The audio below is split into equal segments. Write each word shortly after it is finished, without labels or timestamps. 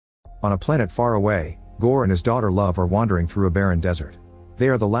On a planet far away, Gorr and his daughter Love are wandering through a barren desert. They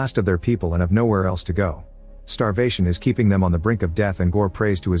are the last of their people and have nowhere else to go. Starvation is keeping them on the brink of death and Gorr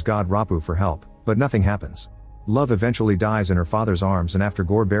prays to his god Rapu for help, but nothing happens. Love eventually dies in her father's arms and after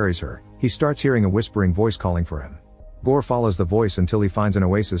Gorr buries her, he starts hearing a whispering voice calling for him. Gorr follows the voice until he finds an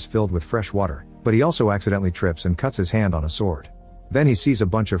oasis filled with fresh water, but he also accidentally trips and cuts his hand on a sword. Then he sees a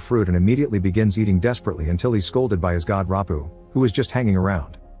bunch of fruit and immediately begins eating desperately until he's scolded by his god Rapu, who is just hanging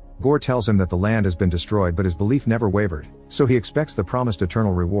around. Gorr tells him that the land has been destroyed but his belief never wavered, so he expects the promised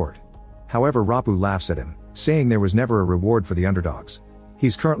eternal reward. However, Rapu laughs at him, saying there was never a reward for the underdogs.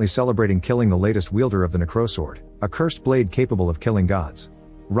 He's currently celebrating killing the latest wielder of the Necrosword, a cursed blade capable of killing gods.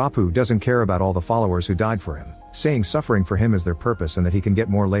 Rapu doesn't care about all the followers who died for him, saying suffering for him is their purpose and that he can get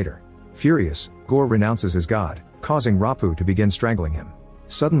more later. Furious, Gorr renounces his god, causing Rapu to begin strangling him.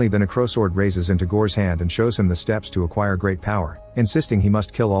 Suddenly the Necrosword raises into Gorr's hand and shows him the steps to acquire great power, insisting he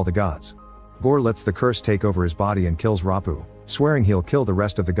must kill all the gods. Gorr lets the curse take over his body and kills Rapu, swearing he'll kill the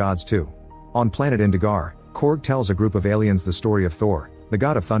rest of the gods too. On planet Indigar, Korg tells a group of aliens the story of Thor, the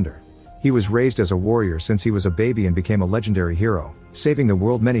god of thunder. He was raised as a warrior since he was a baby and became a legendary hero, saving the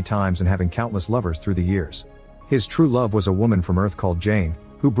world many times and having countless lovers through the years. His true love was a woman from Earth called Jane,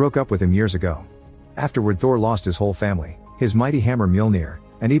 who broke up with him years ago. Afterward Thor lost his whole family, his mighty hammer Mjolnir,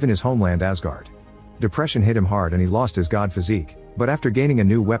 and even his homeland Asgard. Depression hit him hard and he lost his god physique, but after gaining a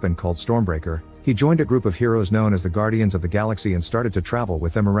new weapon called Stormbreaker, he joined a group of heroes known as the Guardians of the Galaxy and started to travel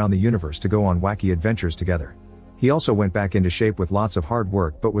with them around the universe to go on wacky adventures together. He also went back into shape with lots of hard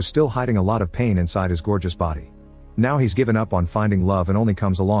work but was still hiding a lot of pain inside his gorgeous body. Now he's given up on finding love and only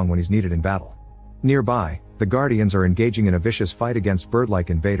comes along when he's needed in battle. Nearby, the Guardians are engaging in a vicious fight against bird-like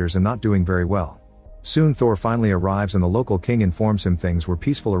invaders and not doing very well. Soon Thor finally arrives and the local king informs him things were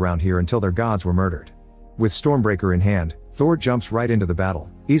peaceful around here until their gods were murdered. With Stormbreaker in hand, Thor jumps right into the battle,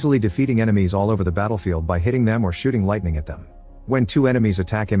 easily defeating enemies all over the battlefield by hitting them or shooting lightning at them. When two enemies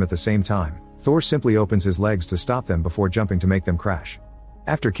attack him at the same time, Thor simply opens his legs to stop them before jumping to make them crash.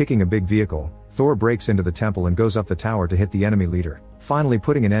 After kicking a big vehicle, Thor breaks into the temple and goes up the tower to hit the enemy leader, finally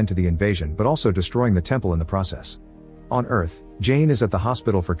putting an end to the invasion but also destroying the temple in the process. On Earth, Jane is at the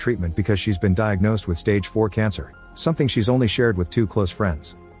hospital for treatment because she's been diagnosed with stage 4 cancer, something she's only shared with 2 close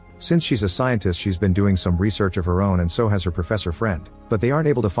friends. Since she's a scientist she's been doing some research of her own and so has her professor friend, but they aren't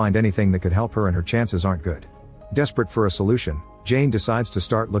able to find anything that could help her and her chances aren't good. Desperate for a solution, Jane decides to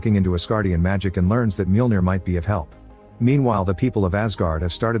start looking into Asgardian magic and learns that Mjolnir might be of help. Meanwhile the people of Asgard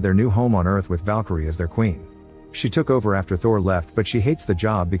have started their new home on Earth with Valkyrie as their queen. She took over after Thor left but she hates the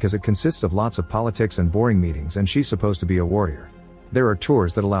job because it consists of lots of politics and boring meetings and she's supposed to be a warrior. There are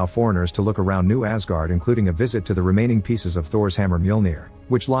tours that allow foreigners to look around New Asgard including a visit to the remaining pieces of Thor's hammer Mjolnir,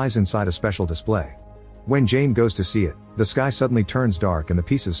 which lies inside a special display. When Jane goes to see it, the sky suddenly turns dark and the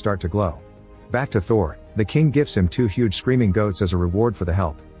pieces start to glow. Back to Thor, the king gifts him 2 huge screaming goats as a reward for the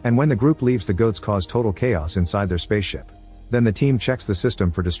help, and when the group leaves the goats cause total chaos inside their spaceship. Then the team checks the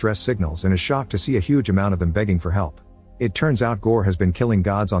system for distress signals and is shocked to see a huge amount of them begging for help. It turns out Gorr has been killing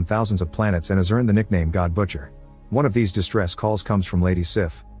gods on thousands of planets and has earned the nickname God Butcher. One of these distress calls comes from Lady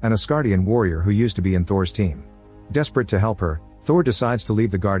Sif, an Asgardian warrior who used to be in Thor's team. Desperate to help her, Thor decides to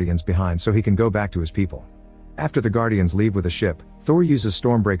leave the Guardians behind so he can go back to his people. After the Guardians leave with a ship, Thor uses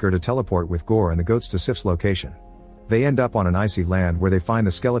Stormbreaker to teleport with Gorr and the goats to Sif's location. They end up on an icy land where they find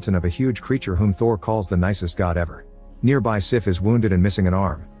the skeleton of a huge creature whom Thor calls the nicest god ever. Nearby Sif is wounded and missing an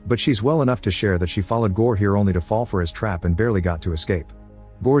arm, but she's well enough to share that she followed Gorr here only to fall for his trap and barely got to escape.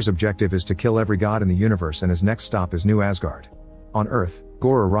 Gorr's objective is to kill every god in the universe and his next stop is New Asgard. On Earth,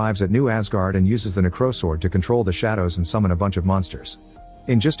 Gorr arrives at New Asgard and uses the Necrosword to control the shadows and summon a bunch of monsters.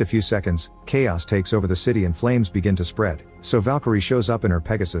 In just a few seconds, chaos takes over the city and flames begin to spread, so Valkyrie shows up in her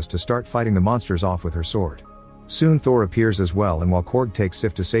Pegasus to start fighting the monsters off with her sword. Soon Thor appears as well and while Korg takes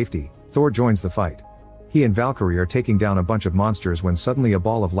Sif to safety, Thor joins the fight. He and Valkyrie are taking down a bunch of monsters when suddenly a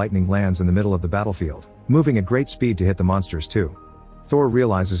ball of lightning lands in the middle of the battlefield, moving at great speed to hit the monsters too. Thor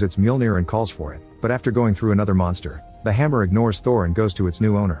realizes it's Mjolnir and calls for it, but after going through another monster, the hammer ignores Thor and goes to its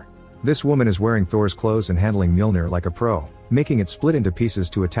new owner. This woman is wearing Thor's clothes and handling Mjolnir like a pro, making it split into pieces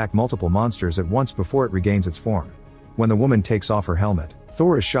to attack multiple monsters at once before it regains its form. When the woman takes off her helmet,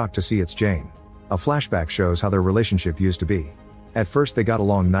 Thor is shocked to see it's Jane. A flashback shows how their relationship used to be. At first they got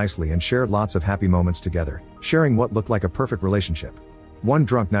along nicely and shared lots of happy moments together, sharing what looked like a perfect relationship. One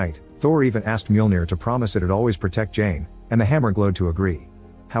drunk night, Thor even asked Mjolnir to promise it'd always protect Jane, and the hammer glowed to agree.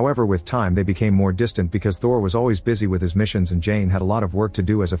 However, with time they became more distant because Thor was always busy with his missions and Jane had a lot of work to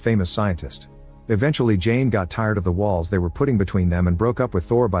do as a famous scientist. Eventually Jane got tired of the walls they were putting between them and broke up with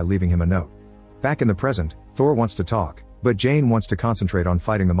Thor by leaving him a note. Back in the present, Thor wants to talk, But Jane wants to concentrate on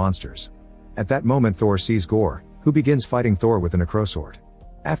fighting the monsters. At that moment Thor sees Gorr, who begins fighting Thor with a necrosword.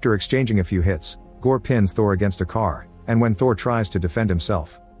 After exchanging a few hits, Gorr pins Thor against a car, and when Thor tries to defend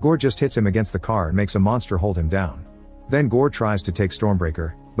himself, Gorr just hits him against the car and makes a monster hold him down. Then Gorr tries to take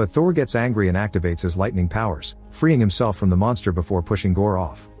Stormbreaker, but Thor gets angry and activates his lightning powers, freeing himself from the monster before pushing Gorr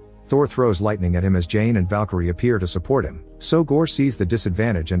off. Thor throws lightning at him as Jane and Valkyrie appear to support him, so Gorr sees the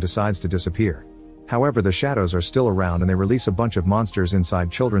disadvantage and decides to disappear. However, the shadows are still around and they release a bunch of monsters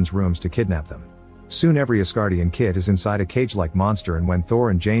inside children's rooms to kidnap them. Soon every Asgardian kid is inside a cage-like monster, and when Thor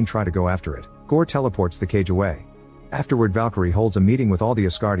and Jane try to go after it, Gorr teleports the cage away. Afterward, Valkyrie holds a meeting with all the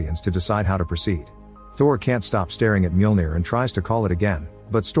Asgardians to decide how to proceed. Thor can't stop staring at Mjolnir and tries to call it again,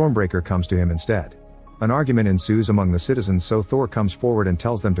 but Stormbreaker comes to him instead. An argument ensues among the citizens, so Thor comes forward and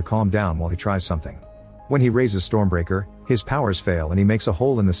tells them to calm down while he tries something. When he raises Stormbreaker, his powers fail and he makes a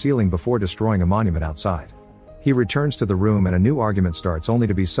hole in the ceiling before destroying a monument outside. He returns to the room and a new argument starts, only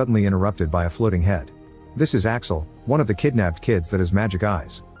to be suddenly interrupted by a floating head. This is Axel, one of the kidnapped kids that has magic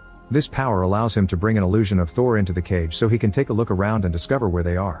eyes. This power allows him to bring an illusion of Thor into the cage so he can take a look around and discover where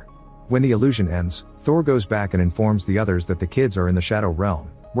they are. When the illusion ends, Thor goes back and informs the others that the kids are in the Shadow Realm,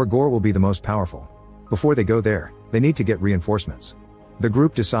 where Gorr will be the most powerful. Before they go there, they need to get reinforcements. The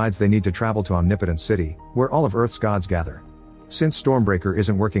group decides they need to travel to Omnipotence City, where all of Earth's gods gather. Since Stormbreaker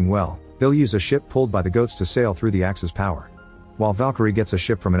isn't working well, they'll use a ship pulled by the goats to sail through the Axe's power. While Valkyrie gets a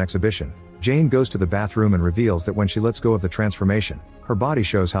ship from an exhibition, Jane goes to the bathroom and reveals that when she lets go of the transformation, her body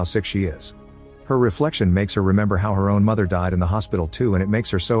shows how sick she is. Her reflection makes her remember how her own mother died in the hospital too, and it makes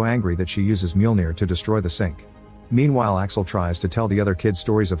her so angry that she uses Mjolnir to destroy the sink. Meanwhile, Axel tries to tell the other kids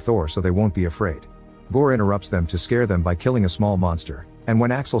stories of Thor so they won't be afraid. Gorr interrupts them to scare them by killing a small monster, and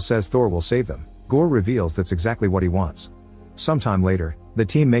when Axel says Thor will save them, Gorr reveals that's exactly what he wants. Sometime later, the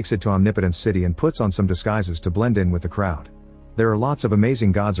team makes it to Omnipotence City and puts on some disguises to blend in with the crowd. There are lots of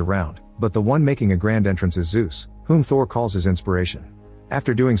amazing gods around, but the one making a grand entrance is Zeus, whom Thor calls his inspiration.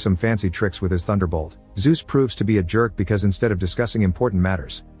 After doing some fancy tricks with his thunderbolt, Zeus proves to be a jerk because instead of discussing important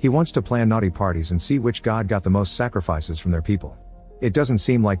matters, he wants to plan naughty parties and see which god got the most sacrifices from their people. It doesn't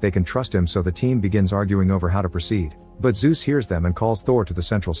seem like they can trust him, so the team begins arguing over how to proceed, but Zeus hears them and calls Thor to the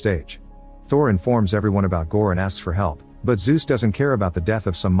central stage. Thor informs everyone about Gorr and asks for help, but Zeus doesn't care about the death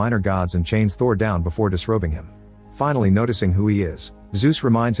of some minor gods and chains Thor down before disrobing him. Finally noticing who he is, Zeus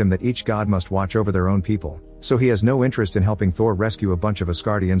reminds him that each god must watch over their own people, so he has no interest in helping Thor rescue a bunch of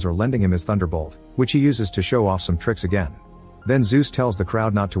Asgardians or lending him his thunderbolt, which he uses to show off some tricks again. Then Zeus tells the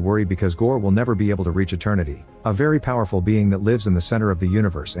crowd not to worry because Gorr will never be able to reach eternity, a very powerful being that lives in the center of the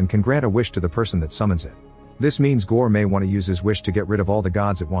universe and can grant a wish to the person that summons it. This means Gorr may want to use his wish to get rid of all the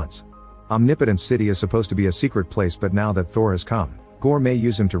gods at once. Omnipotence City is supposed to be a secret place, but now that Thor has come, Gorr may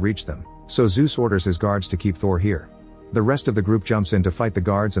use him to reach them, so Zeus orders his guards to keep Thor here. The rest of the group jumps in to fight the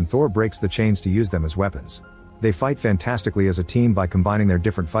guards and Thor breaks the chains to use them as weapons. They fight fantastically as a team by combining their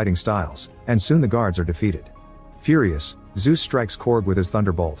different fighting styles, and soon the guards are defeated. Furious, Zeus strikes Korg with his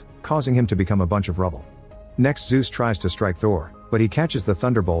thunderbolt, causing him to become a bunch of rubble. Next, Zeus tries to strike Thor, but he catches the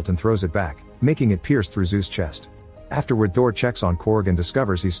thunderbolt and throws it back, making it pierce through Zeus' chest. Afterward, Thor checks on Korg and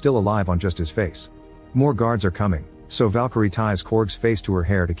discovers he's still alive on just his face. More guards are coming, so Valkyrie ties Korg's face to her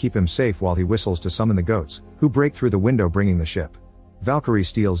hair to keep him safe while he whistles to summon the goats, who break through the window bringing the ship. Valkyrie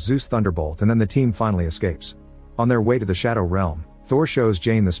steals Zeus' thunderbolt and then the team finally escapes. On their way to the Shadow Realm, Thor shows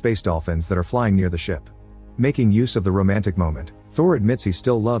Jane the space dolphins that are flying near the ship. Making use of the romantic moment, Thor admits he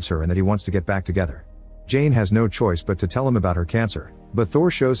still loves her and that he wants to get back together. Jane has no choice but to tell him about her cancer, but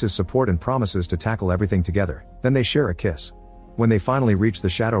Thor shows his support and promises to tackle everything together, then they share a kiss. When they finally reach the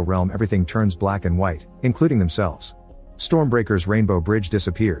Shadow Realm, everything turns black and white, including themselves. Stormbreaker's rainbow bridge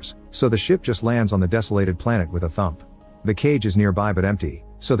disappears, so the ship just lands on the desolated planet with a thump. The cage is nearby but empty,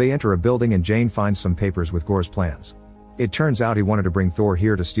 so they enter a building and Jane finds some papers with Gorr's plans. It turns out he wanted to bring Thor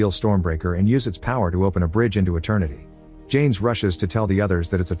here to steal Stormbreaker and use its power to open a bridge into eternity. Jane rushes to tell the others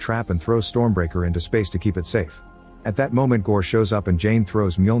that it's a trap and throws Stormbreaker into space to keep it safe. At that moment, Gorr shows up and Jane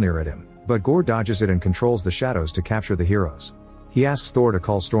throws Mjolnir at him, but Gorr dodges it and controls the shadows to capture the heroes. He asks Thor to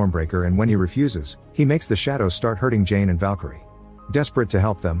call Stormbreaker, and when he refuses, he makes the shadows start hurting Jane and Valkyrie. Desperate to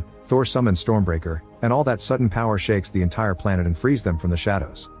help them, Thor summons Stormbreaker, and all that sudden power shakes the entire planet and frees them from the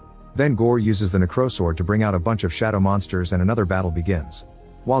shadows. Then Gorr uses the Necrosword to bring out a bunch of shadow monsters and another battle begins.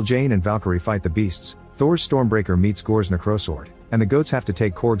 While Jane and Valkyrie fight the beasts, Thor's Stormbreaker meets Gorr's Necrosword, and the goats have to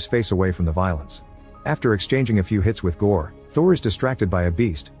take Korg's face away from the violence. After exchanging a few hits with Gorr, Thor is distracted by a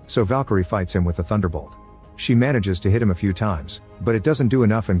beast, so Valkyrie fights him with the Thunderbolt. She manages to hit him a few times, but it doesn't do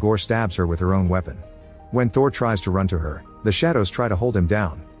enough and Gorr stabs her with her own weapon. When Thor tries to run to her, the shadows try to hold him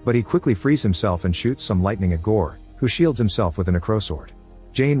down, but he quickly frees himself and shoots some lightning at Gorr, who shields himself with a necrosword.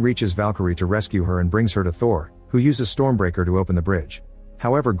 Jane reaches Valkyrie to rescue her and brings her to Thor, who uses Stormbreaker to open the bridge.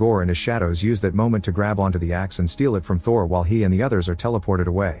 However, Gorr and his shadows use that moment to grab onto the axe and steal it from Thor while he and the others are teleported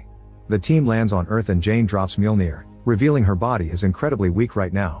away. The team lands on Earth and Jane drops Mjolnir, revealing her body is incredibly weak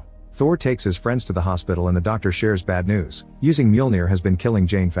right now. Thor takes his friends to the hospital and the doctor shares bad news. Using Mjolnir has been killing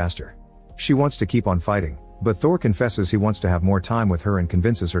Jane faster. She wants to keep on fighting, but Thor confesses he wants to have more time with her and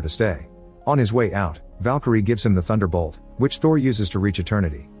convinces her to stay. On his way out, Valkyrie gives him the Thunderbolt, which Thor uses to reach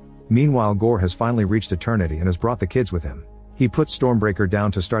Eternity. Meanwhile, Gorr has finally reached Eternity and has brought the kids with him. He puts Stormbreaker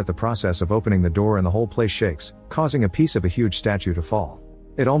down to start the process of opening the door and the whole place shakes, causing a piece of a huge statue to fall.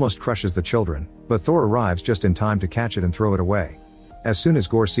 It almost crushes the children, but Thor arrives just in time to catch it and throw it away. As soon as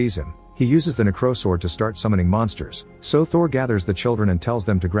Gorr sees him, he uses the necrosword to start summoning monsters, so Thor gathers the children and tells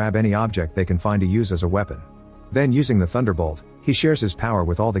them to grab any object they can find to use as a weapon. Then, using the Thunderbolt, he shares his power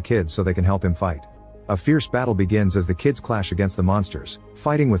with all the kids so they can help him fight. A fierce battle begins as the kids clash against the monsters,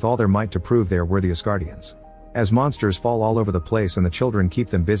 fighting with all their might to prove they are worthy Asgardians. As monsters fall all over the place and the children keep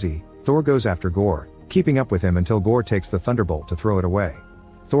them busy, Thor goes after Gorr, keeping up with him until Gorr takes the Thunderbolt to throw it away.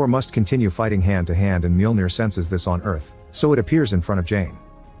 Thor must continue fighting hand to hand and Mjolnir senses this on Earth, so it appears in front of Jane.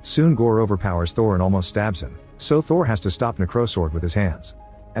 Soon Gorr overpowers Thor and almost stabs him, so Thor has to stop Necrosword with his hands.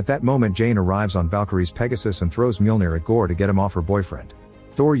 At that moment Jane arrives on Valkyrie's Pegasus and throws Mjolnir at Gorr to get him off her boyfriend.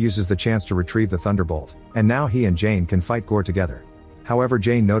 Thor uses the chance to retrieve the Thunderbolt, and now he and Jane can fight Gorr together. However,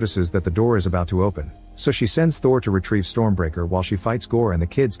 Jane notices that the door is about to open, so she sends Thor to retrieve Stormbreaker while she fights Gorr and the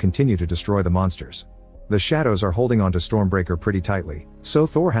kids continue to destroy the monsters. The shadows are holding onto Stormbreaker pretty tightly, so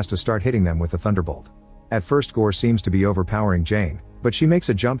Thor has to start hitting them with the Thunderbolt. At first Gorr seems to be overpowering Jane, but she makes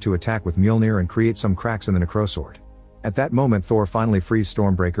a jump to attack with Mjolnir and creates some cracks in the Necrosword. At that moment Thor finally frees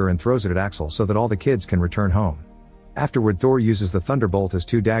Stormbreaker and throws it at Axel so that all the kids can return home. Afterward Thor uses the Thunderbolt as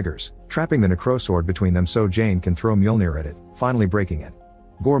two daggers, trapping the Necrosword between them so Jane can throw Mjolnir at it, finally breaking it.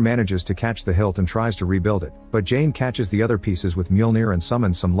 Gorr manages to catch the hilt and tries to rebuild it, but Jane catches the other pieces with Mjolnir and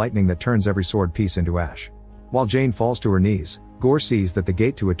summons some lightning that turns every sword piece into ash. While Jane falls to her knees, Gorr sees that the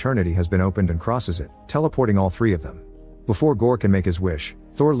gate to eternity has been opened and crosses it, teleporting all three of them. Before Gorr can make his wish,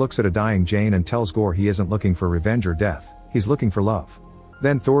 Thor looks at a dying Jane and tells Gorr he isn't looking for revenge or death, he's looking for love.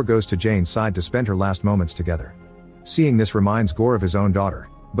 Then Thor goes to Jane's side to spend her last moments together. Seeing this reminds Gorr of his own daughter,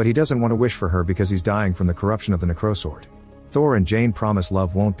 but he doesn't want to wish for her because he's dying from the corruption of the Necrosword. Thor and Jane promise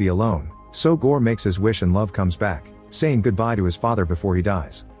love won't be alone, so Gorr makes his wish and love comes back, saying goodbye to his father before he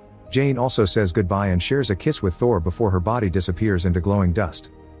dies. Jane also says goodbye and shares a kiss with Thor before her body disappears into glowing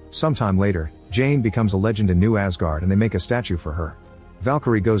dust. Sometime later, Jane becomes a legend in New Asgard and they make a statue for her.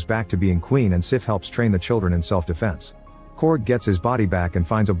 Valkyrie goes back to being queen and Sif helps train the children in self-defense. Korg gets his body back and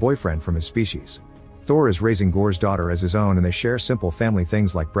finds a boyfriend from his species. Thor is raising Gorr's daughter as his own and they share simple family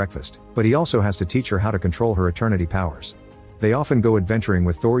things like breakfast, but he also has to teach her how to control her eternity powers. They often go adventuring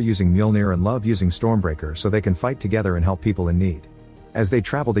with Thor using Mjolnir and Love using Stormbreaker so they can fight together and help people in need. As they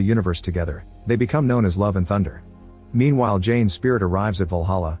travel the universe together, they become known as Love and Thunder. Meanwhile, Jane's spirit arrives at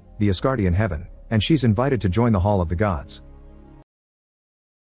Valhalla, the Asgardian heaven, and she's invited to join the Hall of the Gods.